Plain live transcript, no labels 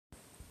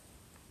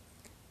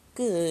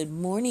Good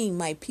morning,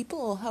 my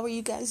people. How are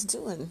you guys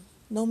doing?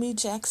 Nomi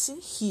Jackson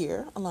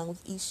here, along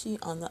with Ishi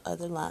on the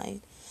other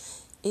line.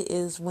 It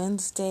is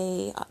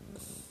Wednesday.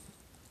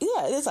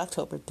 It is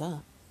October, duh.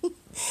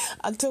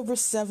 October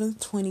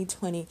 7th,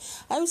 2020.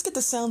 I always get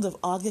the sounds of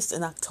August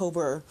and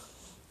October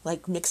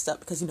mixed up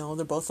because,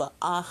 they're both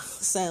a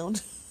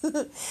sound.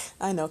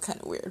 I know,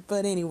 kind of weird.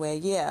 But anyway,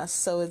 yeah.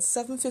 So it's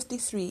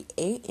 7:53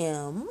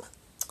 a.m.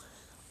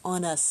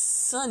 on a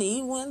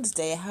sunny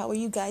Wednesday. How are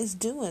you guys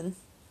doing?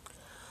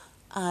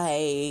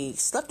 I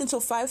slept until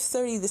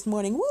 5:30 this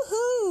morning.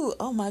 Woohoo!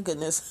 Oh my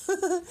goodness.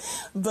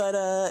 But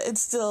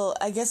it's still,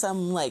 I guess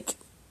I'm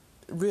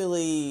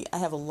really, I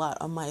have a lot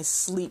on my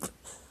sleep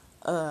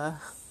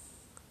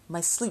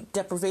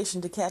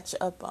deprivation to catch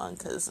up on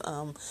because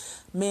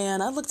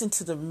man, I looked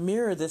into the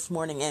mirror this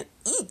morning and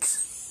eek.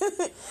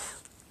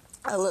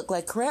 I look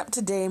like crap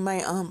today.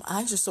 My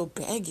eyes are so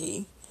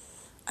baggy.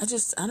 I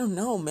don't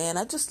know, man.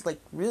 I just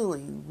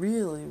really,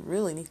 really,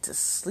 really need to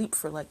sleep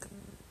for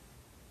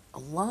a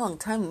long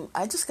time.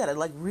 I just gotta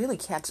really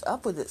catch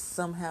up with it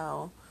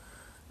somehow.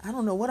 I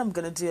don't know what I'm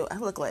gonna do. I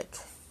look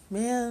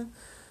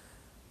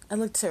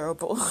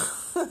terrible.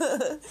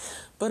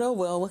 But oh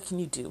well, what can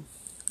you do?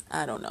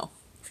 I don't know.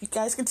 If you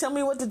guys can tell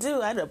me what to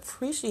do, I'd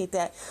appreciate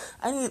that.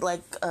 I need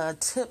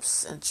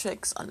tips and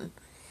tricks on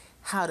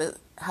how to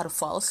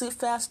fall asleep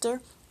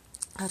faster,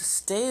 how to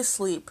stay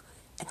asleep,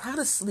 and how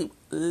to sleep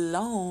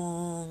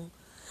long.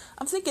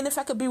 I'm thinking if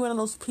I could be one of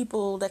those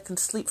people that can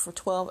sleep for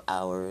 12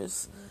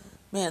 hours,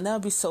 man, that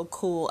would be so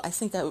cool. I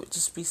think I would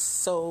just be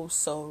so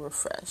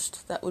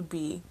refreshed. That would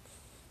be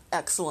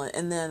excellent.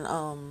 And then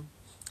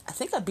I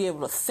think I'd be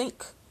able to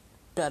think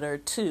better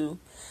too.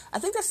 I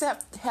think that's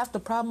half the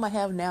problem I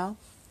have now,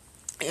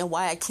 and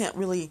why I can't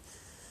really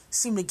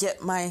seem to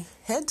get my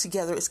head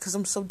together is because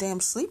I'm so damn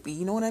sleepy.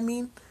 You know what I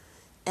mean?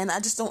 And I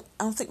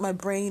don't think my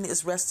brain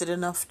is rested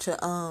enough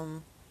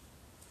to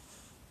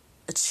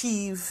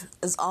achieve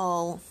as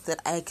all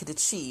that I could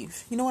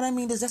achieve. You know what I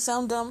mean? Does that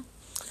sound dumb?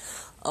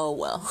 Oh,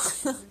 well.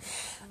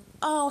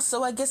 Oh,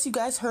 so I guess you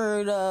guys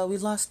heard we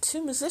lost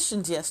two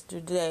musicians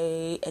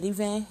yesterday, Eddie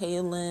Van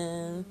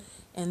Halen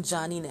and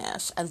Johnny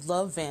Nash. I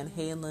love Van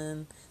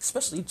Halen,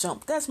 especially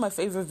Jump. That's my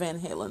favorite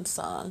Van Halen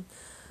song.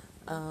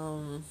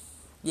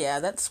 Yeah,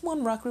 that's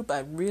one rock group I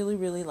really,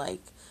 really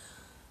like.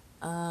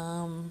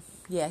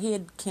 Yeah, he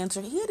had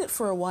cancer. He had it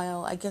for a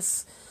while. I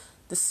guess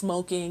the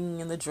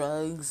smoking and the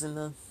drugs and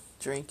the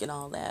drink and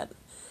all that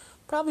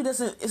probably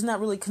is not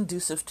really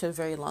conducive to a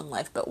very long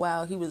life. But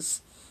wow,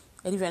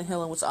 Eddie Van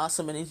Halen was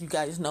awesome, and as you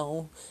guys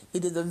know, he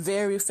did the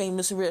very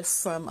famous riff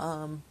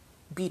from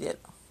Beat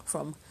It,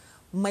 from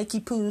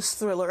Mikey Poo's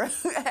Thriller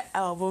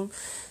album.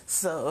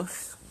 So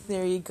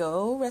there you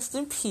go. Rest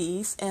in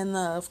peace. And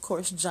of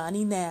course,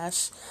 Johnny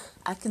Nash.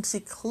 I can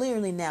see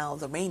clearly now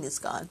the rain is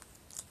gone.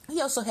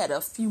 He also had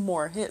a few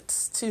more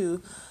hits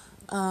too.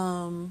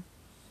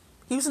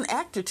 He was an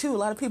actor too. A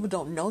lot of people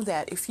don't know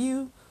that. If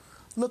you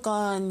look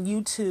on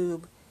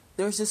YouTube,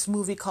 there's this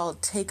movie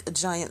called Take a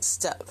Giant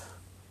Step.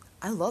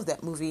 I love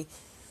that movie.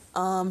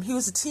 He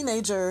was a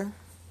teenager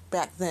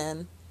back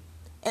then,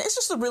 and it's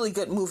just a really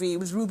good movie. It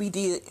was Ruby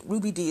Dee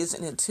is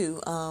in it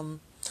too.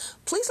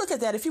 Please look at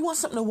that if you want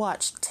something to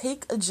watch.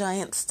 Take a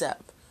Giant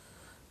Step.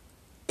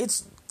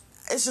 It's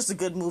just a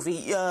good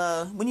movie.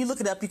 When you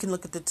look it up, you can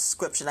look at the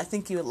description. I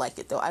think you would like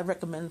it, though. I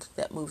recommend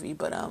that movie.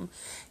 But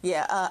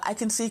yeah, I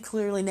Can See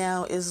Clearly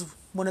Now is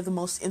one of the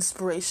most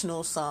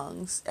inspirational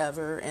songs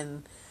ever,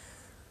 and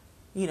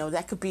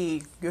that could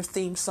be your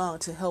theme song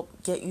to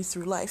help get you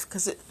through life,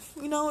 because it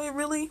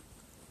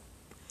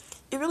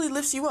really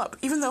lifts you up.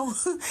 Even though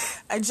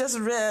I just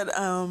read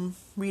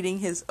reading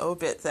his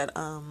obit that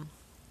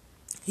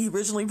he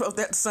originally wrote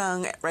that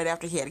song right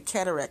after he had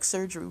cataract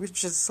surgery,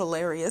 which is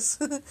hilarious.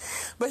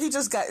 But he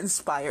just got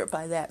inspired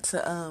by that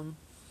to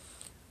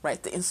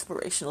write the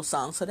inspirational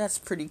song. So that's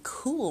pretty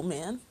cool,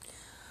 man.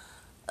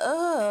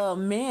 Oh,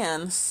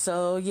 man.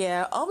 So,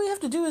 yeah, all we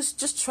have to do is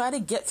just try to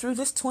get through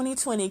this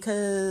 2020,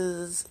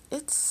 because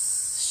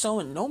it's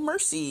showing no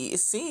mercy, it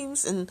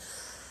seems. And,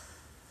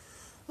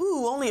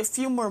 only a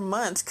few more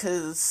months,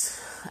 because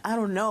I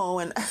don't know.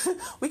 And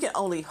we can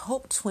only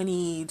hope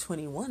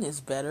 2021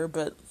 is better,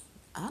 but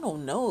I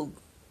don't know,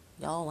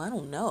 y'all. I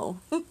don't know.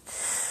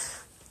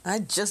 I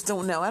just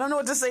don't know. I don't know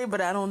what to say,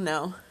 but I don't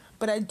know.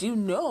 But I do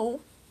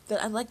know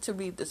that I'd like to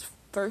read this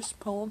first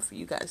poem for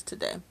you guys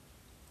today.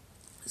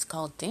 It's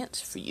called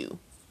Dance for You.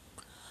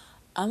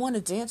 I want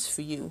to dance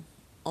for you,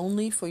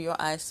 only for your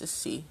eyes to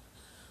see.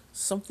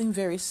 Something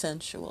very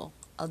sensual.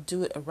 I'll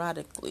do it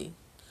erotically.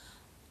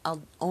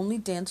 I'll only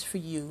dance for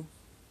you.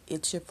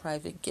 It's your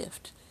private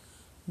gift.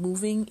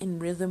 Moving in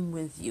rhythm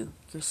with you,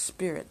 your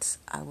spirits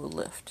I will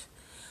lift.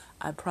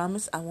 I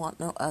promise I want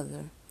no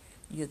other.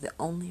 You're the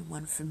only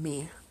one for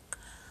me.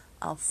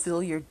 I'll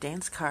fill your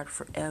dance card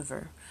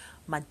forever.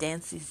 My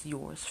dance is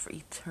yours for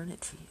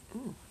eternity.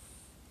 Ooh,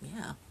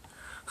 yeah.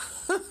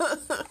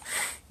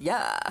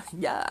 Yeah.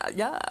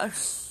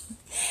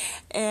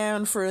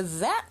 And for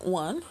that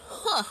one,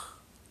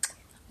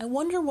 I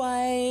wonder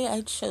why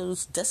I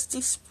chose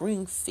Dusty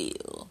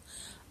Springfield.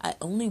 I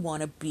only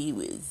want to be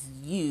with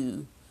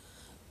you.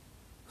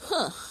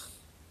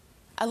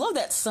 I love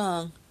that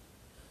song.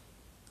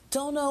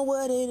 Don't know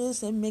what it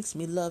is that makes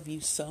me love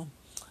you so.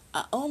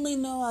 I only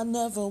know I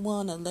never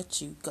want to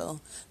let you go.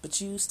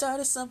 But you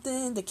started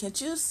something that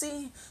can't you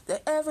see?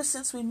 That ever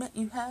since we met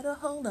you had a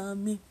hold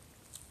on me.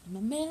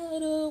 No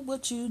matter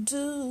what you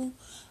do,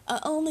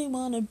 I only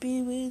want to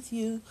be with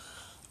you.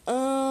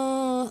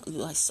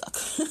 I suck.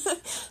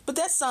 But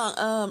that song,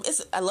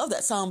 I love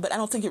that song, but I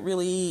don't think it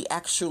really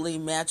actually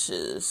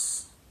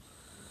matches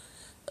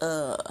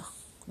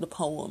the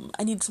poem.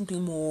 I need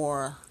something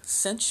more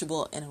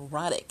sensual and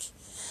erotic.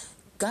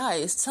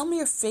 Guys, tell me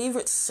your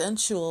favorite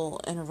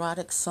sensual and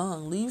erotic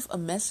song. Leave a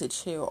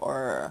message here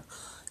or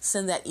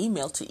send that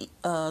email to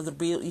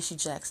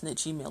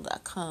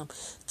therealishijackson@gmail.com.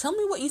 Tell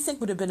me what you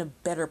think would have been a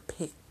better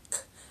pick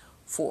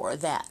for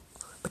that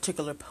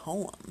particular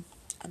poem.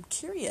 I'm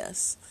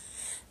curious.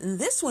 And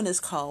this one is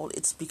called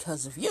It's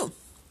Because of You.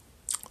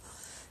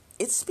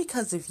 It's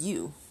because of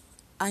you.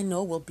 I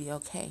know we'll be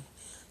okay.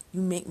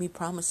 You make me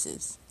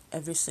promises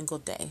every single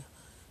day.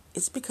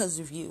 It's because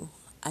of you.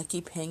 I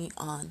keep hanging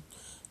on.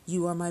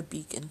 You are my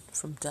beacon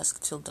from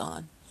dusk till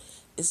dawn.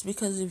 It's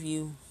because of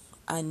you.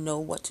 I know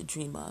what to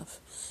dream of.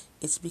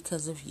 It's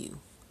because of you.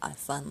 I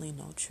finally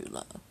know true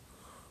love.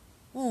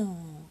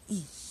 Oh,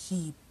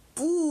 ishi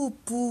boo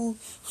boo.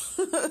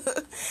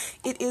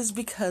 It is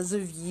because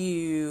of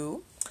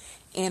you.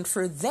 And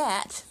for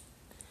that,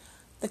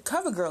 the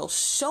cover girl,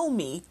 Show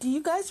Me. Do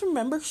you guys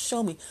remember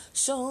Show Me?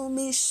 Show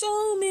me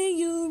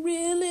you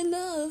really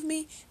love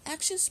me.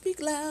 Actions speak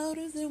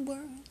louder than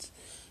words.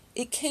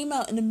 It came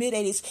out in the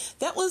mid-'80s.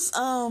 That was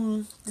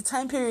the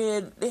time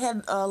period they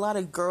had a lot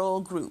of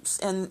girl groups.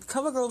 And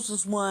Cover Girls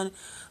was one,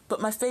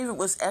 but my favorite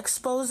was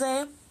Expose.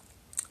 I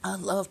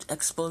loved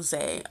Expose.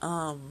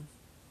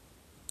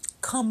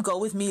 Come Go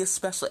With Me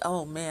especially.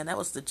 Oh man, that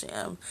was the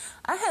jam.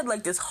 I had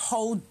like this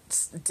whole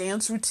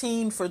dance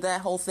routine for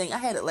that whole thing. I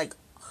had it like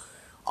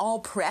all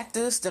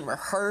practiced and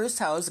rehearsed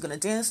how I was going to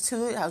dance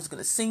to it, how I was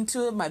going to sing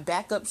to it, my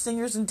backup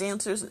singers and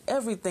dancers and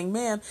everything,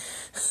 man.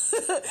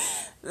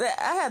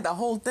 I had the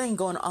whole thing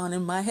going on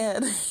in my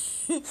head.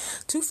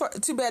 Too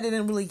bad it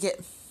didn't really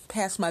get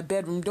past my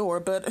bedroom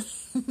door, but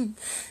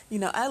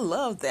I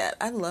love that.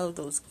 I love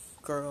those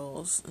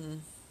girls.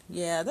 And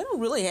yeah, they don't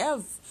really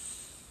have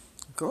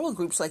girl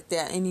groups like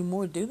that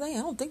anymore, do they?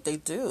 I don't think they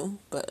do,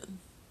 but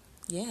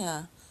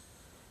yeah,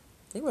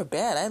 they were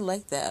bad. I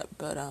like that,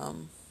 but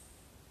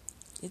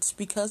it's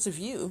because of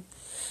you.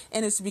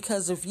 And it's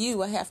because of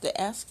you I have to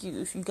ask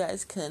you if you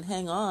guys can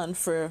hang on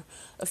for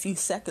a few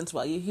seconds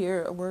while you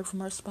hear a word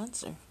from our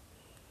sponsor.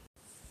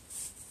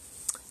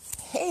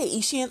 Hey,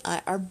 Ishi and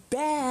I are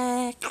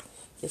back.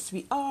 Yes,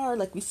 we are.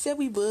 Like we said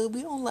we would.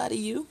 We don't lie to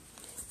you.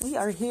 We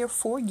are here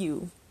for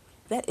you.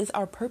 That is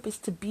our purpose,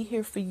 to be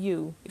here for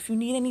you. If you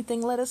need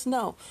anything, let us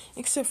know.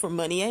 Except for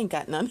money, I ain't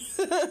got none.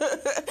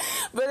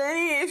 But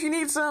if you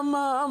need some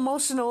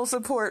emotional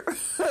support,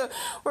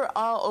 we're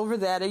all over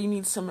that. Or you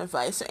need some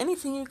advice or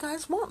anything you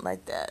guys want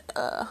like that,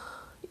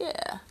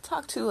 yeah,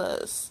 talk to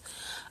us.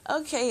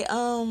 Okay,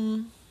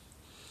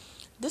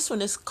 this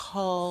one is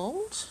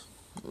called,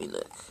 let me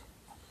look,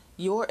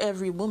 Your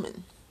Every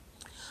Woman.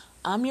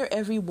 I'm your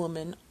every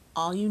woman,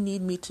 all you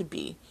need me to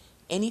be.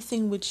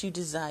 Anything which you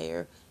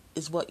desire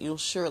is what you'll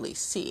surely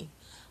see.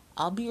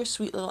 I'll be your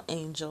sweet little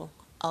angel.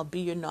 I'll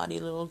be your naughty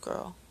little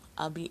girl.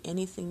 I'll be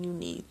anything you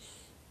need.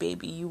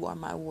 Baby, you are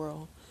my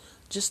world.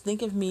 Just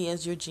think of me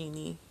as your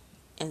genie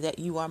and that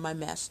you are my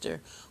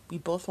master. We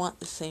both want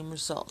the same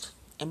result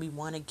and we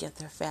want to get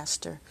there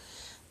faster.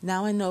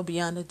 Now I know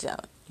beyond a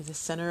doubt you're the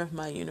center of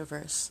my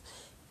universe.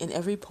 In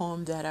every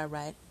poem that I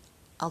write,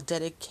 I'll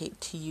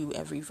dedicate to you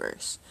every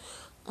verse.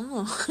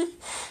 Oh,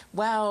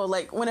 wow.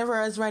 Like whenever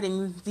I was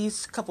writing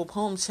these couple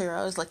poems here,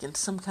 I was like in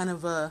some kind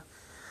of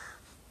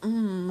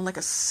like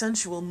a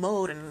sensual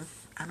mode. And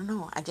I don't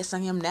know, I guess I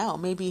am now.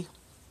 Maybe.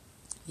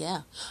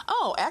 Yeah.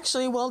 Oh,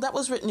 actually, well, that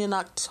was written in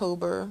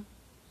October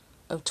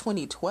of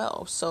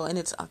 2012. So, and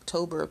it's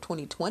October of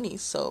 2020.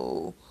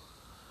 So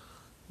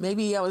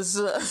maybe I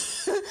was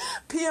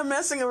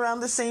PMSing around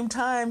the same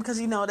time because,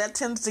 that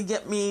tends to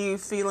get me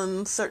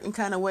feeling certain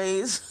kind of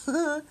ways.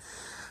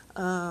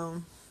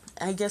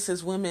 I guess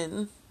as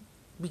women,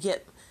 we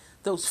get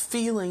those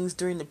feelings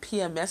during the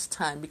PMS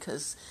time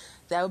because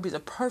that would be the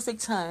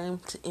perfect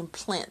time to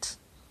implant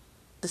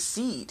the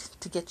seed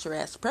to get your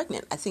ass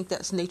pregnant. I think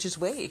that's nature's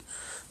way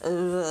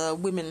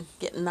of women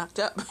getting knocked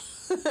up.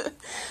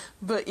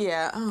 But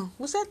yeah,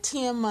 was that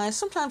TMI?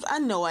 Sometimes I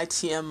know I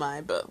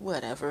TMI, but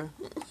whatever.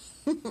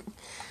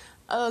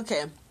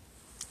 Okay,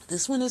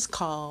 this one is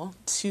called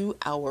To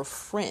Our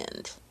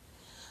Friend.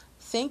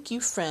 Thank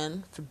you,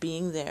 friend, for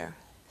being there.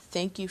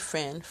 Thank you,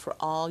 friend, for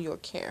all your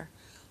care.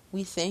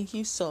 We thank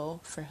you so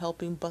for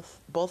helping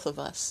both of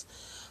us,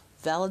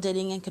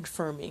 validating and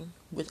confirming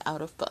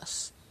without a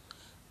fuss.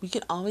 We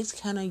can always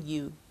count on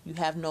you. You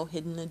have no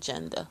hidden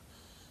agenda.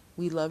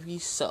 We love you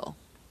so.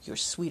 You're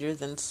sweeter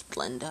than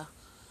Splenda.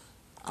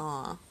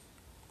 Aw,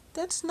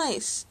 that's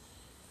nice.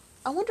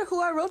 I wonder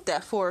who I wrote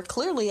that for.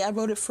 Clearly, I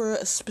wrote it for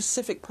a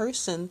specific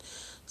person,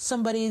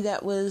 somebody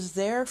that was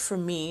there for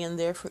me and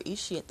there for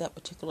Ishi at that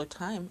particular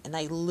time. And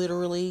I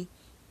literally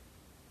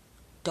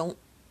don't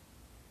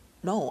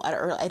know.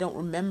 I don't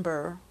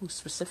remember who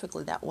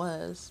specifically that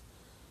was.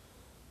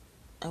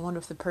 I wonder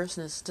if the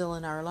person is still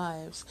in our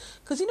lives.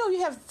 Because,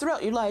 you have,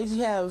 throughout your lives,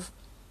 you have,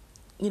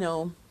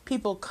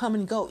 people come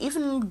and go.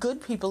 Even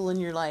good people in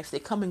your life, they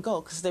come and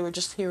go because they were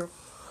just here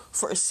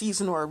for a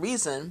season or a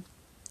reason.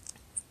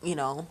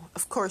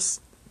 Of course,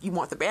 you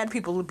want the bad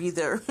people to be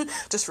there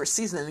just for a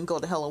season and go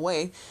the hell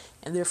away,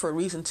 and there for a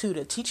reason too,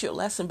 to teach you a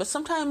lesson. But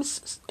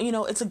sometimes,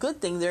 it's a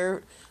good thing.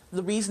 The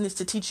reason is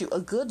to teach you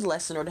a good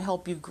lesson or to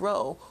help you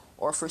grow,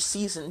 or for a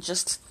season,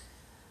 just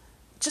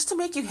to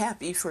make you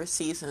happy for a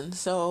season.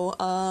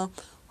 So,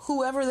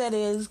 whoever that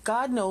is,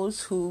 God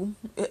knows who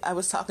I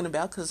was talking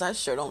about, because I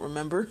sure don't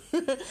remember.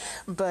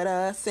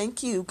 But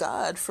thank you,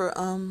 God, for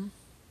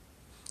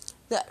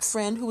that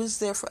friend who was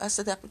there for us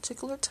at that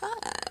particular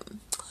time.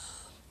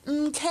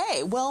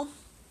 Okay, well,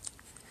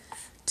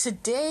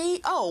 today,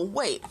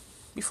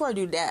 before I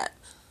do that,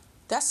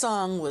 that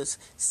song was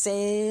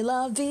C'est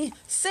la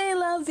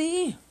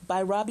vie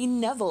by Robbie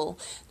Nevil.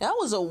 That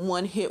was a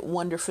one-hit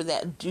wonder for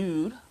that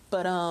dude,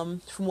 but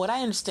from what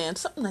I understand,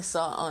 something I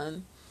saw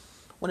on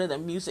one of the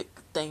music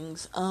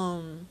things,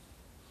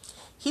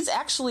 he's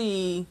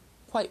actually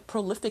quite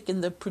prolific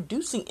in the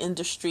producing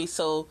industry,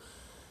 so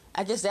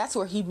I guess that's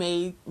where he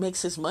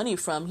makes his money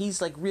from. He's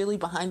like really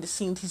behind the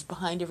scenes. He's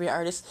behind every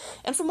artist.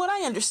 And from what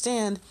I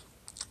understand,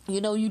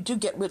 you do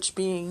get rich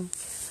being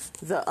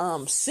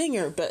the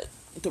singer, but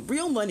the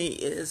real money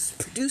is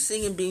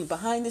producing and being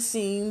behind the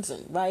scenes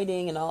and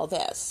writing and all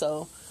that.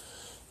 So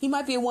he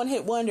might be a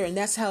one-hit wonder, and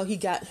that's how he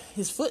got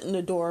his foot in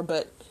the door.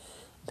 But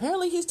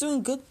apparently he's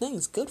doing good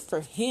things. Good for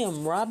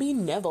him. Robbie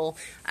Nevil.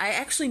 I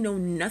actually know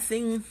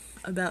nothing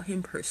about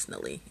him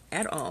personally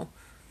at all,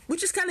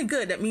 which is kind of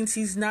good. That means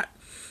he's not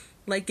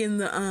like in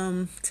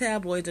the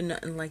tabloids or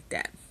nothing like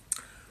that.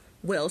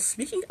 Well,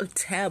 speaking of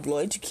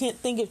tabloids, you can't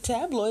think of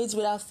tabloids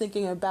without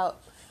thinking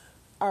about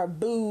our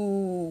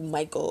boo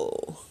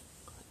Michael.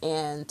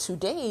 And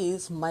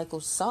today's Michael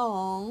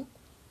song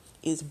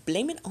is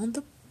Blame It on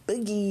the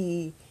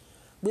Boogie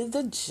with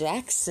the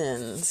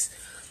Jacksons.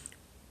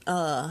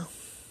 Blame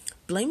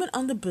It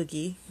on the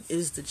Boogie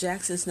is the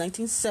Jacksons'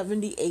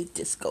 1978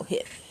 disco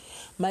hit.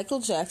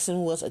 Michael Jackson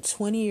was a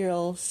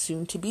 20-year-old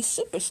soon-to-be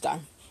superstar.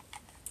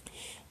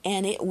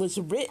 And it was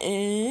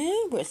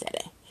written, where's that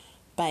at?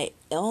 By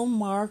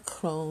Elmar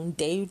Crone,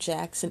 Dave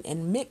Jackson,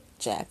 and Mick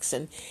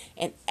Jackson.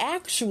 And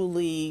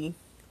actually,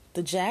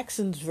 the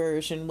Jacksons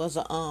version was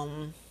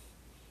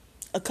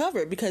a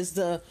cover, because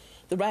the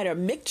writer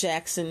Mick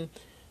Jackson,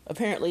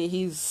 apparently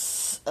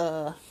he's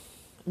a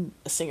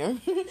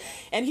singer,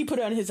 and he put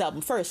it on his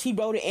album first. He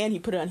wrote it and he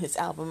put it on his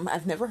album.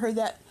 I've never heard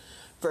that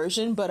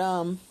version, but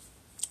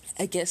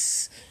I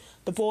guess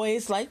the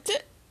boys liked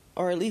it,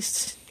 or at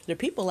least their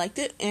people liked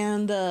it,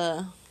 and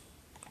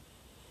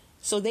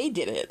so they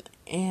did it,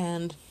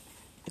 and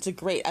it's a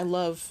great. I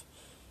love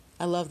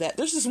that.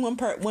 There's this one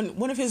part,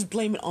 one of his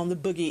Blame It on the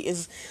Boogie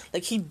is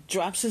like he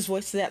drops his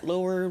voice to that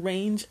lower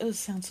range. Oh, it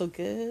sounds so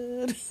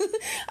good.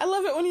 I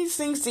love it when he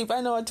sings deep.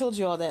 I know I told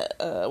you all that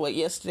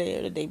yesterday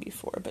or the day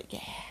before, but yeah,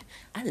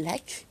 I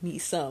like me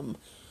some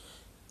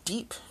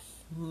deep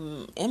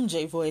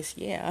MJ voice,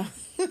 yeah.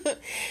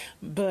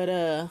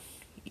 But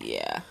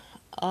yeah,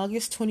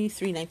 August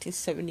 23,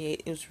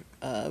 1978 is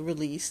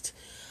released.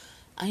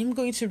 I am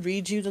going to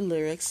read you the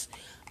lyrics.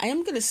 I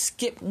am going to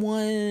skip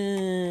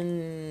one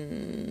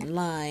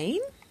line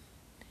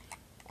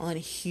on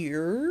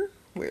here.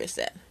 Where is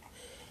that?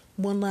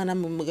 One line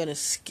I'm going to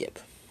skip.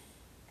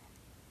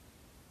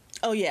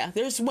 Oh yeah,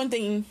 there's one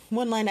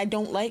line I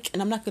don't like,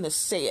 and I'm not going to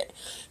say it,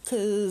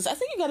 because I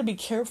think you got to be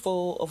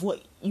careful of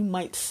what you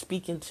might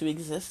speak into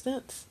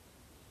existence.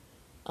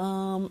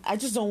 I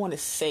just don't want to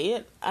say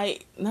it.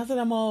 Not that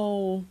I'm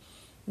all,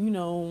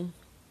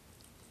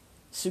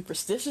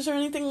 superstitious or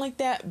anything like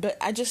that, but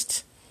I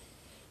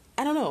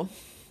don't know.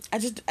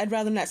 I'd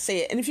rather not say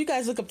it. And if you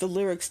guys look up the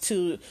lyrics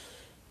too,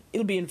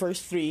 it'll be in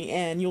verse 3,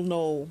 and you'll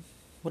know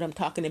what I'm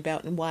talking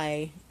about and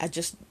why I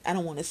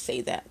don't want to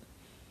say that.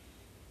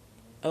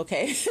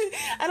 Okay.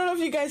 I don't know if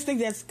you guys think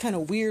that's kind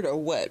of weird or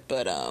what,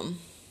 but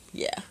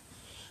yeah.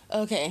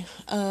 Okay.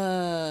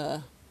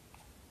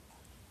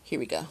 Here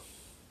we go.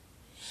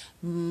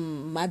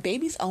 My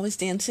baby's always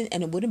dancing,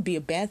 and it wouldn't be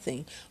a bad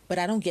thing, but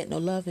I don't get no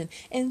loving,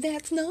 and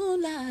that's no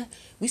lie.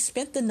 We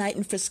spent the night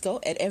in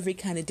Frisco at every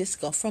kind of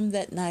disco. From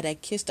that night I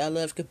kissed our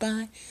love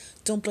goodbye.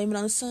 Don't blame it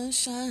on the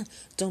sunshine,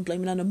 don't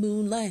blame it on the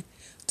moonlight,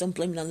 don't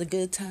blame it on the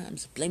good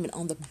times, blame it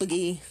on the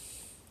boogie.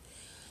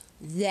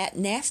 That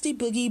nasty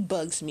boogie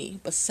bugs me,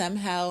 but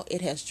somehow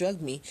it has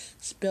drugged me.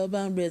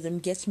 Spellbound rhythm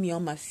gets me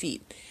on my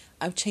feet.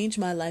 I've changed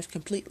my life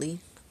completely.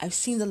 I've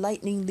seen the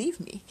lightning leave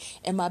me,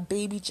 and my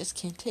baby just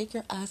can't take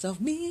her eyes off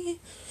me.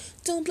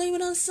 Don't blame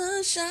it on the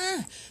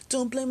sunshine,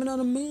 don't blame it on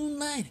the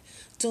moonlight,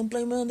 don't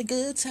blame it on the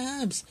good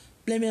times,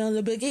 blame it on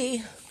the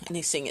boogie. And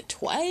they sing it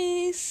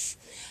twice.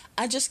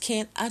 I just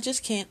can't, I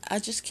just can't, I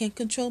just can't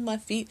control my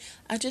feet.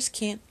 I just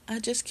can't,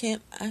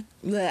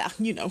 blah,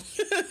 you know.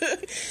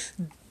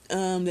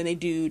 Then they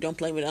do Don't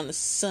Blame It on the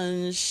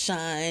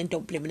Sunshine,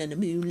 Don't Blame It on the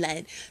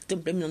Moonlight,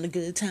 Don't Blame It on the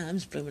Good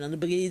Times, Blame It on the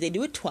Boogie. They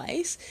do it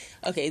twice.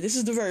 Okay, this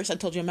is the verse. I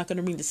told you I'm not going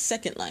to read the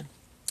second line.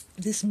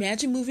 This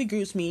magic movie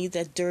grooves me,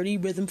 that dirty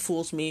rhythm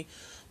fools me,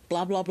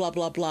 blah, blah, blah,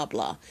 blah, blah,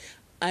 blah.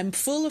 I'm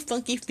full of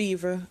funky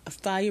fever, a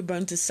fire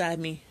burns inside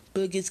me,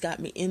 boogie's got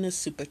me in a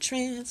super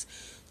trance.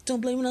 Don't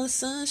blame it on the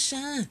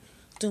sunshine,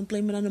 don't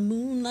blame it on the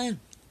moonlight,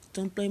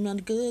 don't blame it on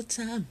the good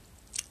time,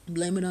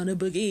 blame it on the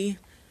boogie.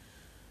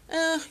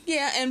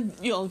 Yeah, and,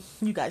 you know,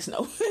 you guys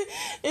know.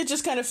 It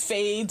just kind of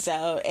fades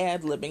out,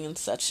 ad-libbing and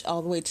such,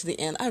 all the way to the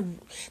end.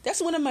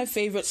 That's one of my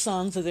favorite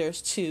songs of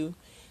theirs, too.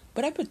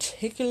 But I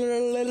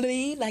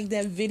particularly like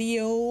that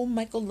video.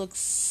 Michael looks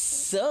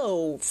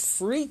so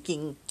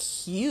freaking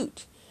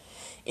cute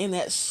in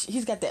that.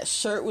 He's got that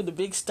shirt with the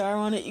big star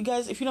on it. You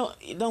guys, if you don't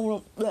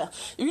know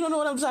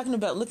what I'm talking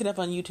about, look it up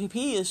on YouTube.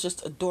 He is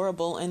just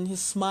adorable, and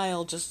his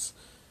smile just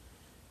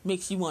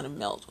makes you want to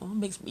melt. Well, it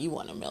makes me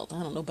want to melt.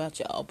 I don't know about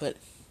y'all, but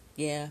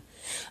yeah.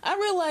 I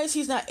realize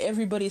he's not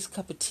everybody's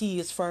cup of tea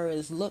as far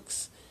as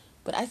looks,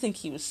 but I think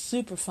he was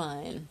super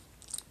fine.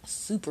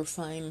 Super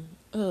fine.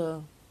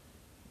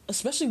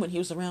 Especially when he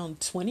was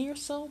around 20 or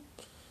so.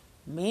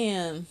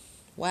 Man,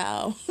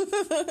 wow.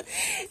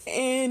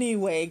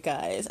 Anyway,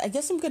 guys, I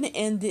guess I'm going to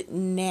end it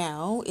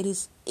now. It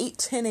is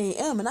 8:10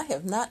 a.m. and I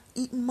have not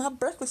eaten my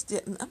breakfast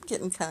yet, and I'm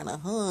getting kind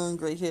of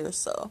hungry here,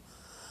 so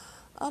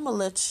I'm going to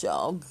let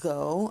y'all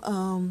go.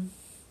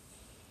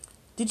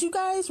 Did you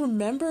guys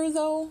remember,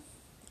 though,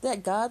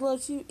 that God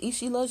loves you,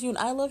 Ishi loves you, and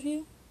I love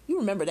you? You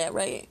remember that,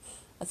 right?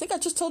 I think I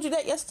just told you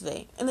that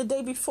yesterday, and the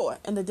day before,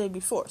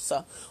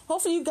 So,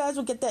 hopefully you guys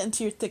will get that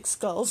into your thick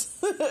skulls.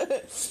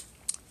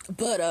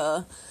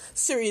 But,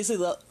 seriously,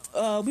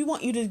 we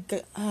want you to,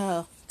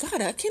 God,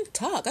 I can't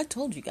talk. I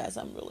told you guys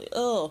I'm really,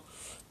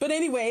 But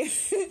anyway,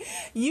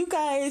 you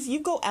guys,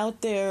 you go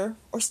out there,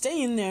 or stay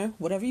in there,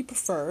 whatever you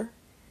prefer.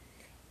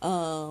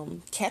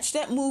 Catch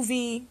that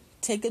movie,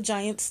 Take a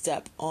Giant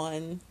Step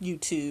on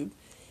YouTube,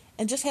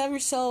 and just have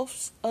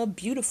yourselves a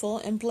beautiful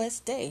and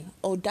blessed day.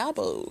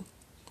 Odabo.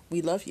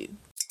 We love you.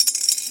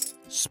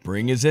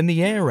 Spring is in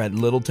the air at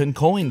Littleton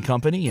Coin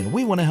Company, and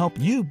we want to help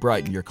you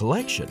brighten your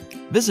collection.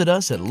 Visit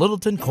us at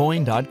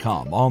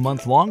littletoncoin.com all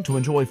month long to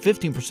enjoy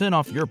 15%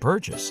 off your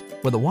purchase.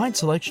 With a wide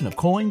selection of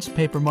coins,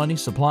 paper money,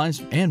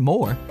 supplies, and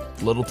more,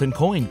 Littleton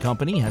Coin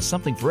Company has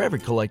something for every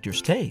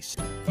collector's taste.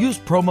 Use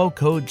promo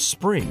code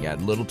SPRING at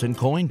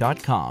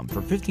littletoncoin.com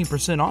for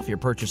 15% off your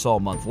purchase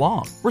all month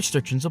long.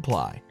 Restrictions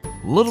apply.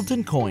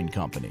 Littleton Coin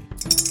Company.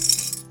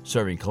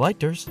 Serving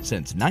collectors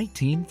since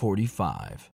 1945.